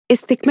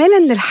استكمالا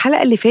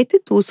للحلقة اللي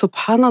فاتت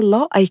وسبحان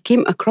الله I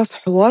came across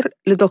حوار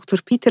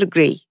لدكتور بيتر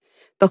جراي.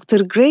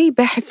 دكتور جراي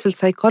باحث في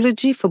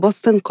السايكولوجي في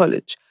بوسطن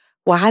كوليدج،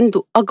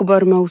 وعنده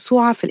أكبر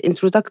موسوعة في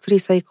الانترودكتوري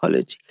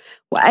سايكولوجي،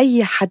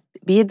 وأي حد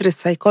بيدرس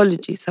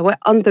سايكولوجي سواء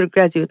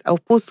undergraduate أو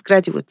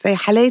postgraduate زي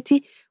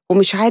حالاتي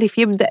ومش عارف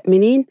يبدأ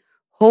منين،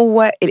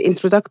 هو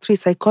الانترودكتوري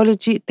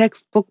سايكولوجي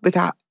تكست بوك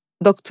بتاع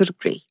دكتور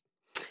جراي.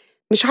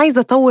 مش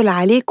عايزة أطول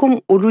عليكم،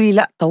 قولوا لي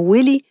لأ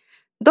طولي.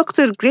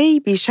 دكتور جراي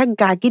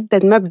بيشجع جدا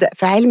مبدأ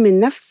في علم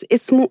النفس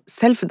اسمه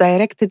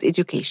self-directed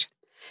education،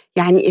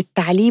 يعني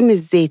التعليم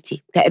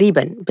الذاتي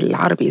تقريبا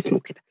بالعربي اسمه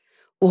كده،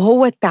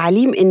 وهو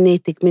التعليم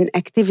الناتج من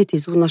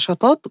activities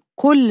ونشاطات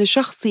كل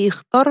شخص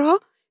يختارها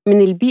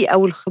من البيئة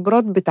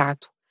والخبرات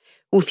بتاعته.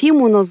 وفي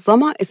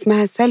منظمة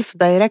اسمها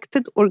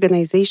self-directed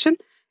organization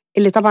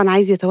اللي طبعا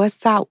عايز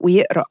يتوسع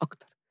ويقرأ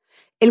أكتر.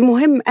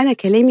 المهم أنا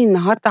كلامي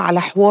النهاردة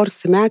على حوار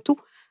سمعته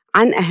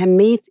عن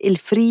أهمية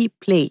الفري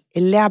بلاي،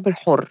 اللعب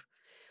الحر.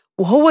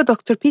 وهو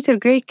دكتور بيتر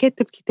جراي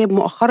كاتب كتاب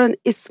مؤخراً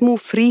اسمه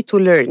Free to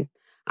Learn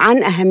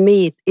عن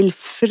أهمية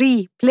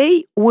الفري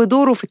بلاي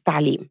ودوره في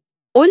التعليم.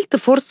 قلت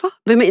فرصة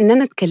بما إن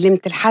أنا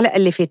اتكلمت الحلقة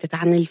اللي فاتت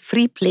عن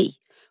الفري بلاي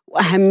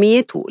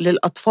وأهميته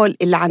للأطفال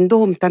اللي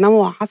عندهم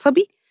تنوع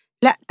عصبي،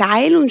 لا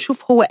تعالوا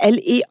نشوف هو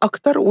قال إيه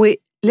أكتر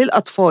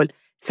وللأطفال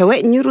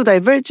سواء نيورو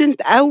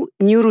دايفرجنت أو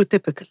نيورو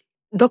تيبيكال.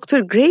 دكتور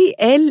جراي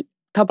قال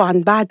طبعاً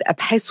بعد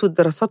أبحاث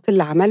والدراسات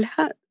اللي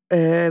عملها،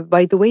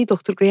 باي ذا واي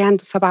دكتور جراي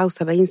عنده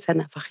 77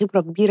 سنة،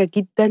 فخبرة كبيرة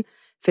جدا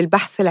في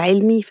البحث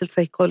العلمي في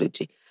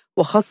السايكولوجي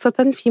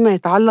وخاصة فيما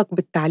يتعلق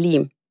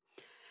بالتعليم.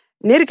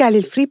 نرجع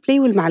للفري بلاي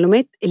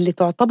والمعلومات اللي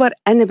تعتبر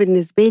أنا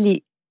بالنسبة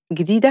لي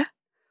جديدة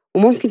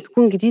وممكن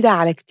تكون جديدة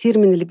على كتير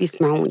من اللي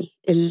بيسمعوني.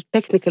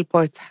 التكنيكال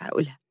بارتس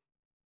هقولها.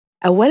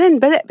 أولاً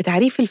بدأ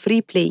بتعريف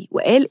الفري بلاي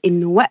وقال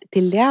إنه وقت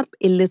اللعب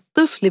اللي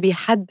الطفل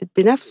بيحدد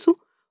بنفسه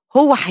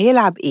هو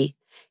هيلعب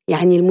إيه.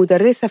 يعني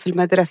المدرسة في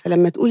المدرسة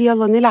لما تقول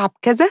يلا نلعب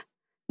كذا،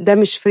 ده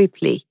مش فري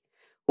بلاي.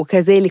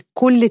 وكذلك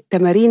كل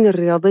التمارين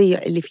الرياضية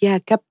اللي فيها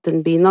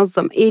كابتن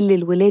بينظم إيه اللي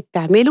الولاد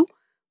تعمله،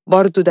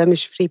 برضو ده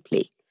مش فري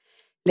بلاي.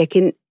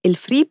 لكن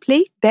الفري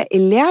بلاي ده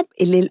اللعب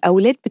اللي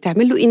الأولاد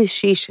بتعمله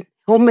initiation،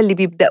 هم اللي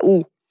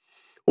بيبدأوه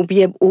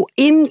وبيبقوا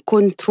in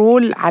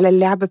control على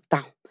اللعب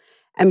بتاعهم.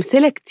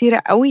 أمثلة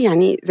كتيرة قوي،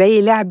 يعني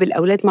زي لعب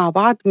الأولاد مع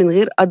بعض من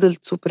غير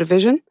adult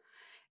supervision.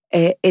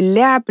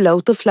 اللعب لو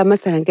طفلة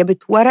مثلا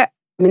جابت ورق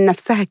من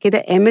نفسها كده،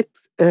 قامت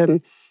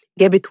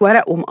جابت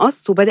ورق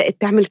ومقص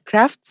وبدأت تعمل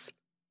كرافتس،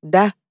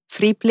 ده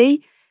فري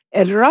بلاي.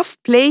 الرف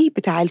بلاي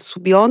بتاع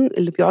الصبيان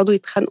اللي بيقعدوا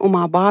يتخانقوا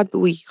مع بعض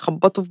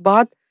ويخبطوا في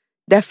بعض،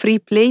 ده فري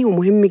بلاي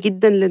ومهم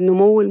جدا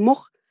للنمو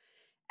المخ.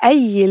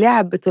 أي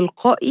لعب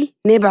تلقائي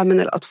نابع من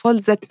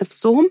الأطفال ذات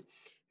نفسهم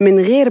من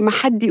غير ما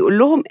حد يقول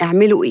لهم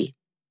اعملوا إيه.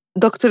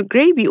 دكتور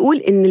جراي بيقول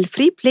إن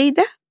الفري بلاي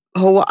ده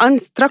هو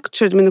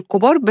unstructured من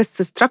الكبار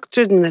بس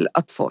structured من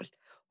الأطفال،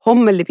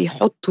 هم اللي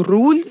بيحطوا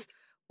الرولز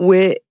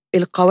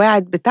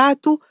والقواعد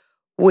بتاعته.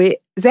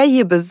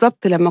 وزي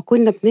بالظبط لما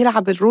كنا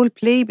بنلعب الرول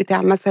بلاي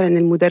بتاع مثلا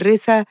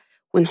المدرسة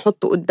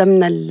ونحط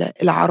قدامنا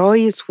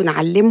العرايس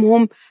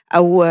ونعلمهم،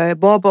 أو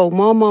بابا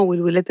وماما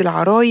والولاد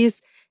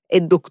العرايس،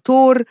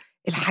 الدكتور،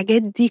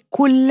 الحاجات دي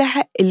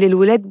كلها اللي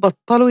الولاد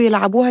بطلوا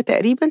يلعبوها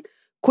تقريبا،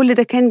 كل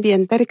ده كان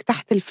بيندرج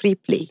تحت الفري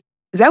بلاي.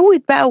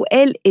 زود بقى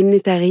وقال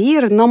إن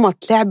تغيير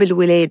نمط لعب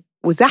الولاد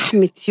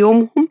وزحمة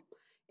يومهم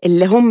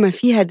اللي هم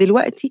فيها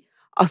دلوقتي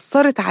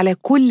أثرت على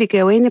كل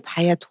جوانب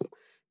حياتهم،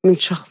 من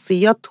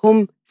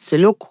شخصياتهم،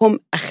 سلوكهم،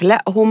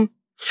 أخلاقهم،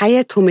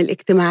 حياتهم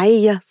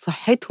الاجتماعية،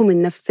 صحتهم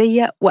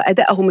النفسية،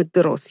 وأدائهم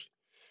الدراسي.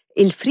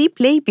 الفري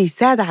بلاي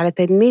بيساعد على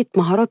تنمية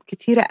مهارات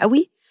كتيرة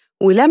قوي،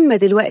 ولما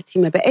دلوقتي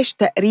ما بقاش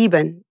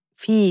تقريبا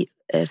في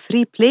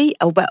فري بلاي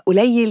أو بقى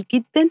قليل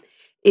جدا،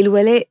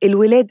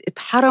 الولاد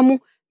اتحرموا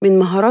من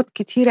مهارات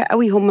كتيرة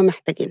قوي هم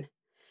محتاجينها.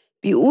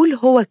 بيقول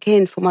هو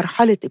كان في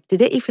مرحلة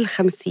ابتدائي في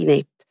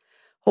الخمسينات،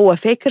 هو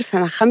فاكر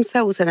سنة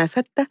 5 وسنة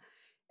 6،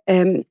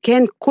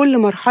 كان كل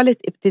مرحلة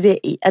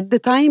ابتدائي at the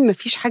time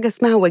مفيش حاجة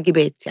اسمها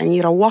واجبات، يعني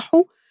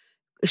يروحوا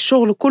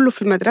الشغل كله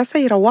في المدرسة،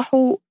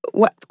 يروحوا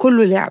وقت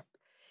كله لعب.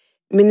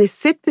 من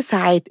 6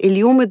 ساعات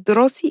اليوم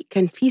الدراسي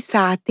كان فيه 2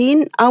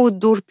 ساعتين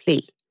outdoor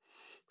play،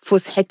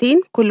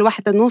 فسحتين كل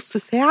واحدة نص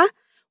ساعة،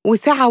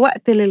 وساعة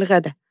وقت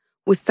للغدا،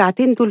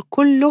 والساعتين دول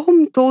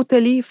كلهم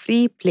totally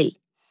free play.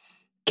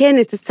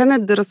 كانت السنة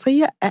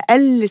الدراسية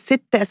أقل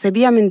 6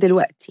 أسابيع من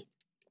دلوقتي.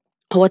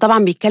 هو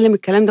طبعاً بيتكلم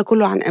الكلام ده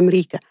كله عن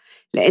أمريكا،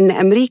 لأن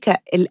أمريكا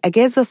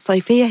الأجازة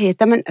الصيفية هي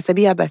 8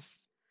 أسابيع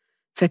بس،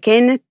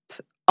 فكانت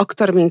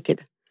أكتر من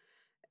كده.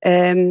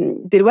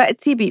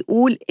 دلوقتي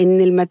بيقول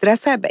إن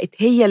المدرسة بقت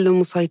هي اللي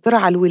مسيطرة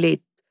على الولاد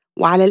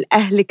وعلى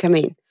الأهل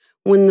كمان،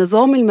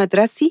 والنظام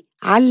المدرسي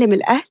علم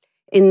الأهل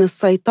إن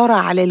السيطرة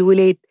على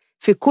الولاد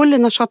في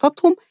كل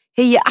نشاطاتهم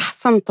هي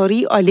أحسن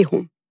طريقة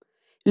لهم.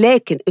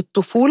 لكن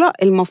الطفولة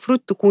المفروض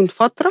تكون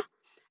فترة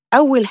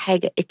أول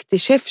حاجة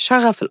اكتشاف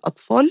شغف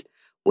الأطفال،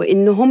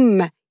 وإن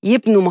هم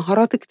يبنوا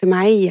مهارات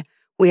اجتماعية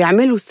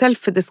ويعملوا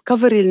سيلف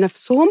ديسكفري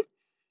لنفسهم.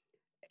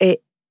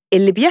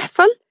 اللي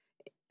بيحصل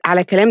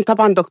على كلام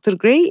طبعا دكتور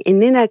جراي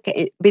إننا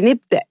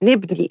بنبدأ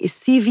نبني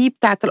الCV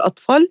بتاعت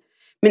الأطفال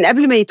من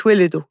قبل ما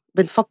يتولدوا.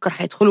 بنفكر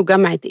هيدخلوا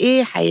جامعة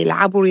إيه،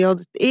 هيلعبوا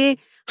رياضة إيه،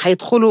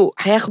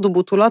 هياخدوا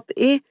بطولات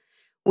إيه.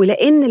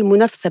 ولأن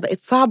المنافسة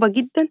بقت صعبة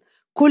جدا،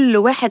 كل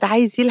واحد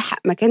عايز يلحق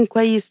مكان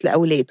كويس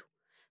لأولاده،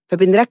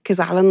 فبنركز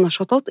على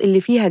النشاطات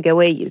اللي فيها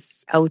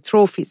جوائز أو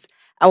تروفيز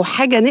أو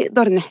حاجة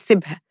نقدر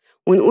نحسبها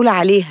ونقول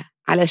عليها،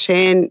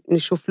 علشان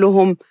نشوف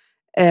لهم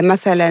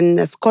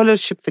مثلا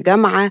سكولرشيب في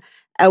جامعة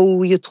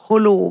أو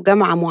يدخلوا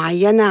جامعة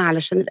معينة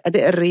علشان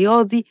الأداء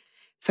الرياضي.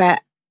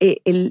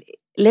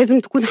 فلازم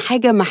تكون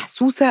حاجة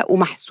محسوسة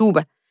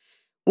ومحسوبة.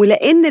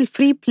 ولأن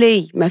الفري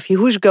بلاي ما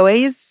فيهوش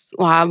جوائز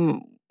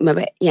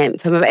يعني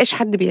فما بقاش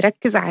حد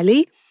بيركز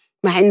عليه،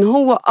 مع إن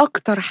هو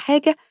أكتر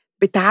حاجة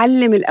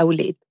بتعلم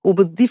الأولاد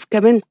وبتضيف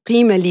كمان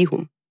قيمة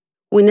ليهم.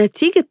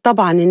 ونتيجة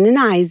طبعا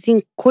إننا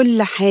عايزين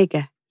كل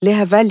حاجة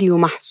لها فاليو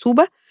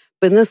محسوبة،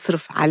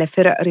 بنصرف على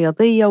فرق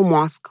رياضية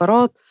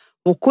ومعسكرات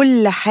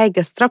وكل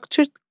حاجة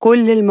structured،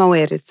 كل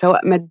الموارد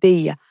سواء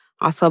مادية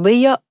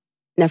عصبية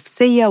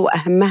نفسية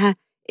وأهمها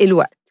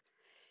الوقت.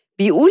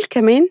 بيقول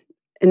كمان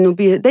إنه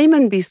دايما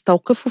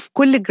بيستوقفوا في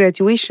كل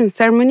graduation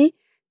ceremony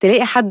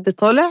تلاقي حد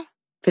طالع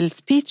في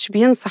السبيتش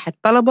بينصح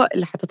الطلبة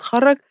اللي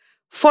هتتخرج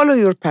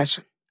follow your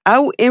passion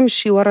أو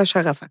امشي ورا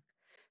شغفك.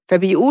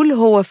 فبيقول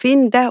هو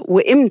فين ده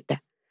وإمتى؟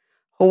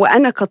 هو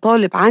أنا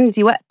كطالب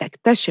عندي وقت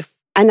أكتشف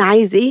أنا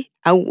عايز إيه،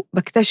 أو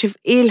بكتشف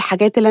إيه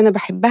الحاجات اللي أنا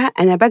بحبها.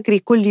 أنا بجري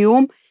كل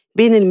يوم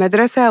بين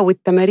المدرسة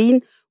والتمارين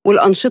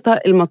والأنشطة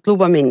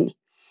المطلوبة مني.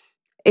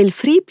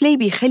 الفري بلاي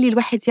بيخلي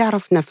الواحد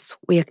يعرف نفسه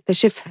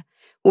ويكتشفها،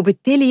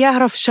 وبالتالي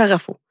يعرف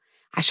شغفه.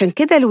 عشان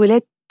كده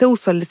الولاد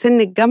توصل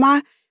لسن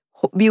الجامعة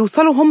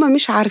بيوصلوا هم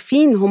مش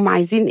عارفين هم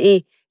عايزين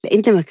إيه،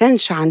 لأن ما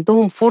كانش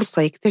عندهم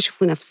فرصة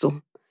يكتشفوا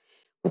نفسهم.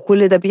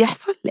 وكل ده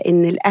بيحصل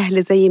لأن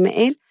الأهل زي ما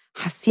قال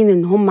حاسين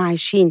إن هم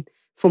عايشين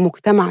في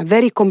مجتمع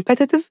very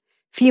competitive،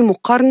 في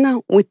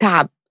مقارنة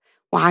وتعب.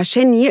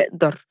 وعشان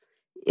يقدر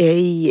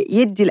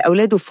يدي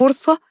لأولاده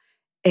فرصة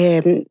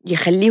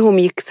يخليهم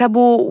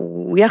يكسبوا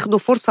وياخدوا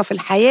فرصة في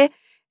الحياة،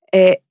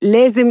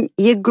 لازم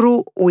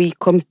يجروا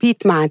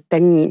ويكمبيت مع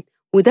التانيين.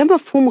 وده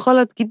مفهوم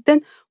غلط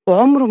جدا،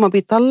 وعمره ما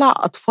بيطلع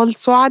أطفال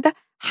سعداء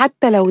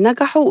حتى لو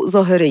نجحوا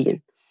ظاهريا.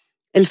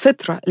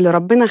 الفطرة اللي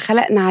ربنا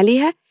خلقنا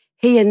عليها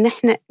هي إن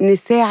احنا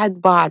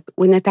نساعد بعض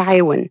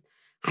ونتعاون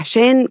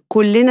عشان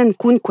كلنا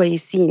نكون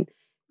كويسين.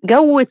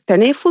 جو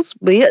التنافس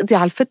بيقضي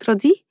على الفطرة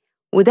دي،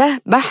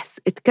 وده بحث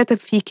اتكتب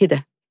فيه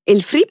كده.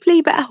 الفري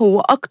بلاي بقى هو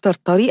أكتر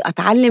طريقة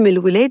تعلم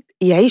الولاد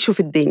يعيشوا في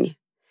الدنيا.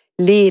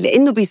 ليه؟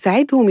 لأنه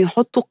بيساعدهم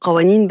يحطوا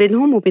قوانين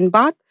بينهم وبين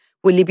بعض،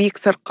 واللي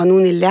بيكسر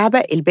قانون اللعبة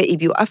الباقي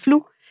بيوقف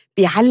له.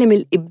 بيعلم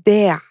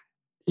الإبداع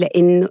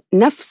لأن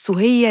نفسه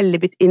هي اللي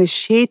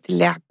بتنشيت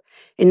اللعب.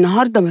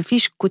 النهاردة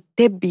مفيش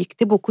كتاب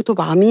بيكتبوا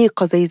كتب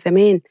عميقة زي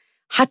زمان،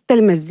 حتى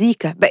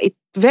المزيكا بقت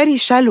very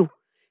shallow.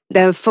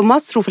 ده في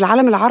مصر وفي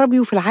العالم العربي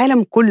وفي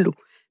العالم كله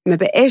ما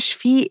بقاش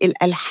فيه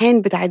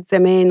الألحان بتاعت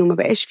زمان، وما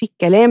بقاش فيه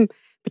الكلام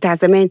بتاع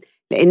زمان،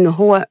 لأن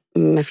هو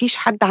مفيش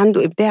حد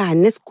عنده إبداع.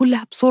 الناس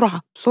كلها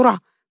بسرعة بسرعة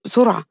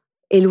بسرعة.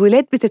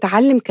 الولاد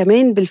بتتعلم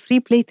كمان بالفري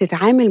بلاي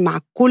تتعامل مع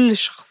كل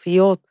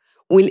الشخصيات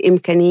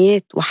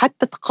والإمكانيات،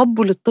 وحتى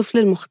تقبل الطفل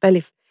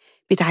المختلف.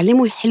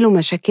 بيتعلموا يحلوا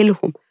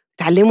مشاكلهم،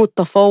 بيتعلموا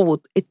التفاوض،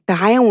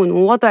 التعاون،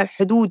 ووضع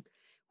الحدود.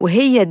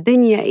 وهي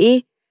الدنيا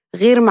إيه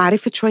غير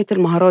معرفة شوية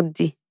المهارات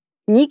دي؟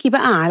 نيجي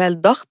بقى على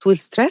الضغط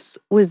والسترس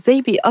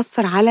وإزاي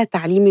بيأثر على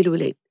تعليم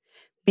الولاد.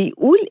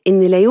 بيقول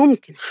إن لا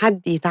يمكن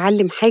حد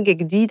يتعلم حاجة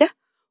جديدة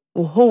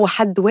وهو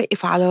حد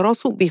واقف على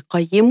راسه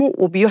بيقيمه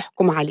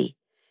وبيحكم عليه.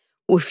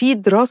 وفي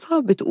دراسة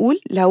بتقول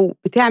لو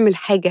بتعمل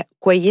حاجة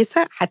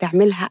كويسة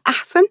هتعملها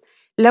أحسن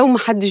لو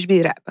محدش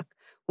بيراقبك،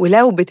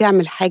 ولو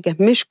بتعمل حاجة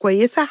مش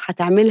كويسة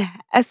هتعملها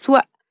أسوأ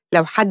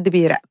لو حد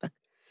بيراقبك.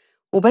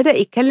 وبدأ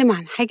يتكلم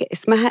عن حاجة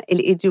اسمها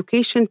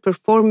Education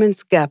Performance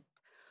Gap،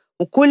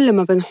 وكل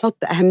ما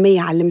بنحط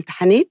أهمية على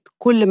الامتحانات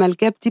كل ما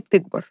الجاب دي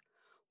بتكبر.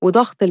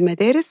 وضغط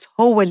المدارس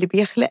هو اللي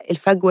بيخلق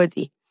الفجوة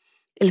دي،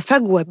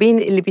 الفجوة بين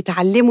اللي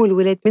بيتعلموا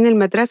الولاد من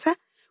المدرسة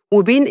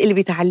وبين اللي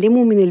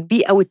بيتعلموا من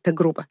البيئة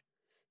والتجربة.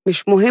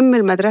 مش مهم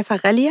المدرسة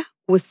غالية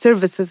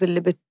والسيرفيسز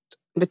اللي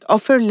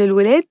بتأوفر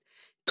للولاد،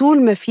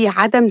 طول ما في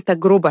عدم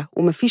تجربة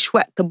ومفيش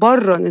وقت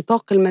بره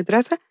نطاق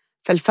المدرسة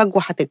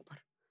فالفجوة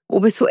هتكبر.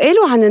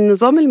 وبسؤاله عن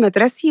النظام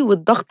المدرسي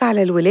والضغط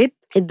على الولاد،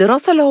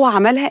 الدراسة اللي هو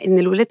عملها إن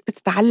الولاد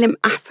بتتعلم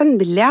أحسن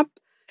باللعب،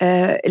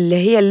 اللي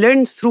هي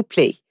learn through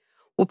play،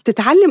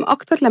 وبتتعلم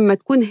أكتر لما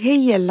تكون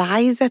هي اللي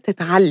عايزة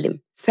تتعلم.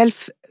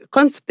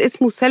 كونسبت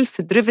اسمه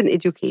self driven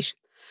education.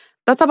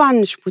 ده طبعا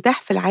مش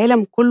متاح في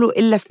العالم كله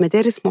إلا في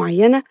مدارس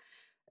معينة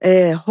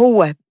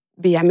هو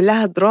بيعمل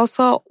لها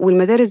دراسة،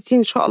 والمدارس دي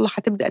إن شاء الله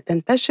هتبدأ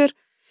تنتشر.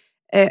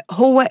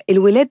 هو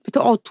الولاد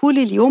بتقعد طول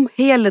اليوم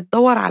هي اللي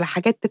تدور على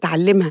حاجات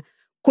تتعلمها،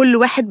 كل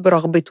واحد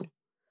برغبته.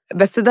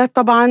 بس ده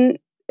طبعا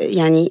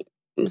يعني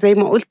زي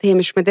ما قلت هي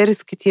مش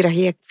مدارس كتيرة،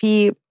 هي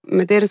في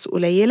مدارس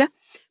قليلة.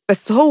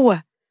 بس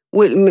هو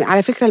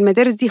وعلى فكرة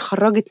المدارس دي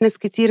خرجت ناس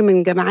كتير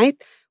من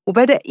جامعات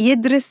وبدأ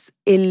يدرس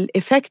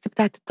الإفكت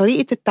بتاعت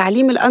طريقة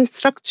التعليم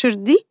الانستراكتشر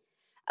دي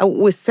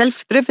أو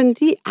والسلف دريفن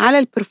دي على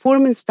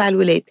البرفورمانس بتاع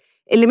الولاد،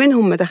 اللي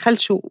منهم ما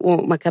دخلش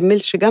وما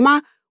كملش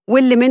جامعة،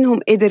 واللي منهم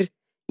قدر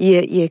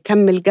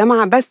يكمل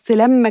جامعة بس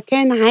لما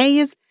كان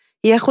عايز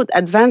ياخد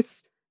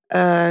advanced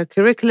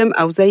curriculum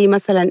أو زي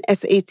مثلا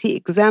SAT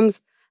exams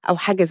أو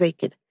حاجة زي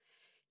كده.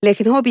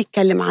 لكن هو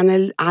بيتكلم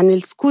عن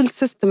السكول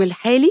سيستم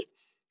الحالي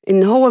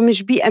إن هو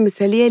مش بيئة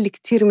مثالية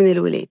لكتير من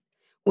الولاد،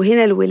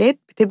 وهنا الولاد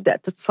بتبدأ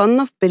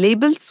تتصنف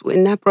بليبلز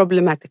وإنها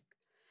problematic.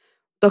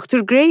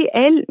 دكتور جراي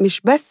قال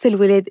مش بس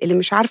الولاد اللي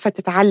مش عارفة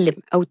تتعلم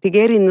أو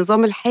تجاري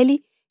النظام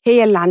الحالي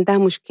هي اللي عندها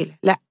مشكلة،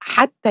 لا،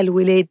 حتى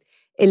الولاد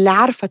اللي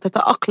عارفة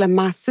تتأقلم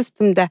مع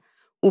السيستم ده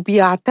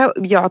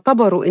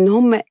وبيعتبروا إن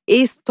هم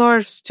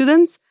A-star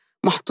students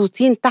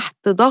محطوطين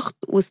تحت ضغط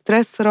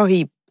وستريس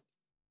رهيب.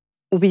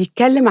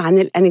 وبيتكلم عن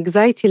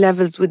الانكزايتي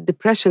ليفلز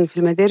والدبريشن في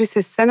المدارس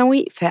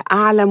الثانوي في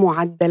أعلى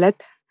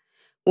معدلاتها،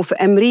 وفي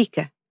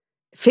أمريكا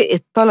فئة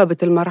طلبة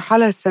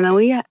المرحلة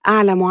الثانوية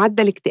أعلى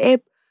معدل اكتئاب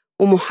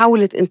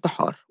ومحاولة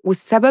انتحار،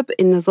 والسبب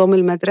النظام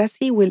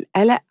المدرسي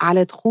والقلق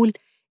على دخول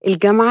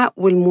الجامعة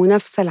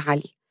والمنافسة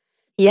العالية.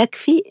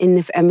 يكفي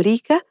إن في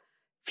أمريكا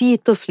في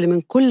طفل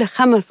من كل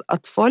 5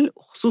 أطفال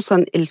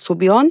خصوصاً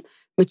الصبيان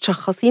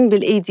متشخصين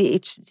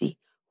بالADHD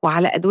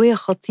وعلى أدوية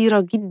خطيرة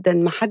جداً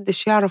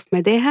محدش يعرف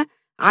مداها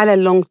على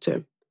اللونج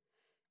تيرم.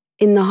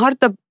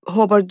 النهاردة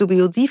هو برضو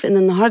بيضيف إن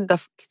النهاردة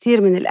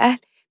كتير من الأهل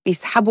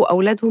بيسحبوا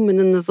أولادهم من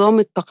النظام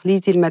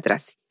التقليدي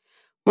المدرسي،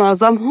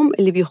 معظمهم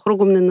اللي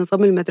بيخرجوا من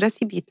النظام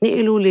المدرسي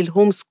بيتنقلوا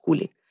للهوم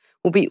سكولينج،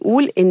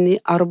 وبيقول إن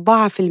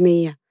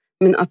 4%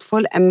 من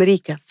أطفال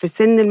أمريكا في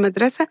سن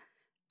المدرسة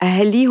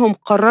أهاليهم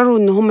قرروا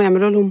إن هم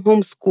يعملوا لهم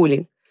هوم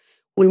سكولينج.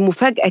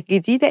 والمفاجأة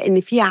الجديدة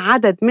إن في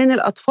عدد من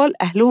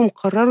الأطفال أهلهم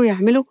قرروا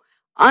يعملوا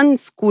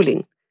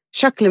unschooling،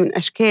 شكل من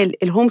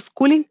أشكال الهوم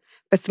سكولينج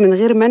بس من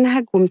غير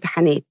منهج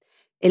وامتحانات.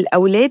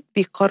 الأولاد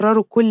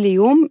بيقرروا كل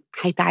يوم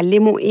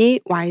هيتعلموا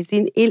إيه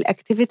وعايزين إيه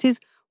الأكتيفيتيز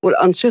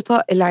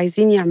والأنشطة اللي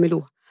عايزين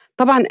يعملوها،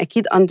 طبعا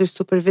أكيد under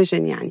supervision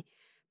يعني.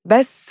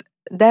 بس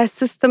ده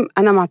سيستم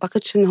أنا ما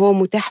أعتقدش إن هو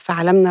متاح في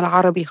عالمنا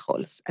العربي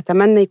خالص،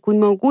 أتمنى يكون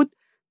موجود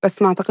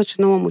بس ما أعتقدش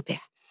إن هو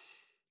متاح.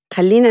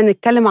 خلينا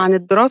نتكلم عن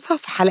الدراسة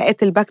في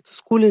حلقات الباك تو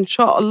سكول إن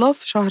شاء الله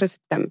في شهر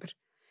سبتمبر.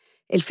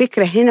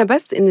 الفكرة هنا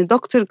بس إن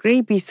دكتور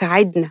جراي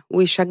بيساعدنا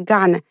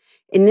ويشجعنا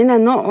إننا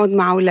نقعد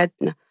مع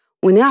أولادنا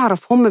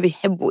ونعرف هم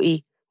بيحبوا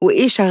إيه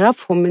وإيه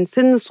شغفهم من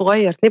سن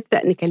صغير،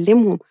 نبدأ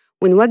نكلمهم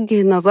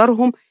ونوجه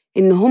نظرهم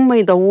إن هم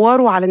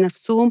يدوروا على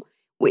نفسهم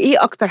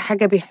وإيه أكتر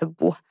حاجة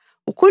بيحبوها،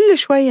 وكل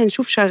شوية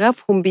نشوف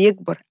شغفهم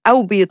بيكبر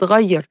أو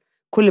بيتغير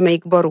كل ما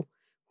يكبروا،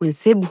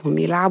 ونسيبهم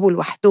يلعبوا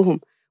لوحدهم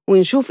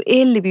ونشوف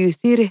إيه اللي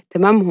بيثير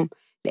اهتمامهم،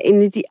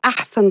 لأن دي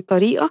أحسن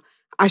طريقة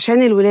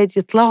عشان الولاد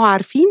يطلعوا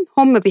عارفين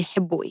هم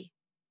بيحبوا إيه.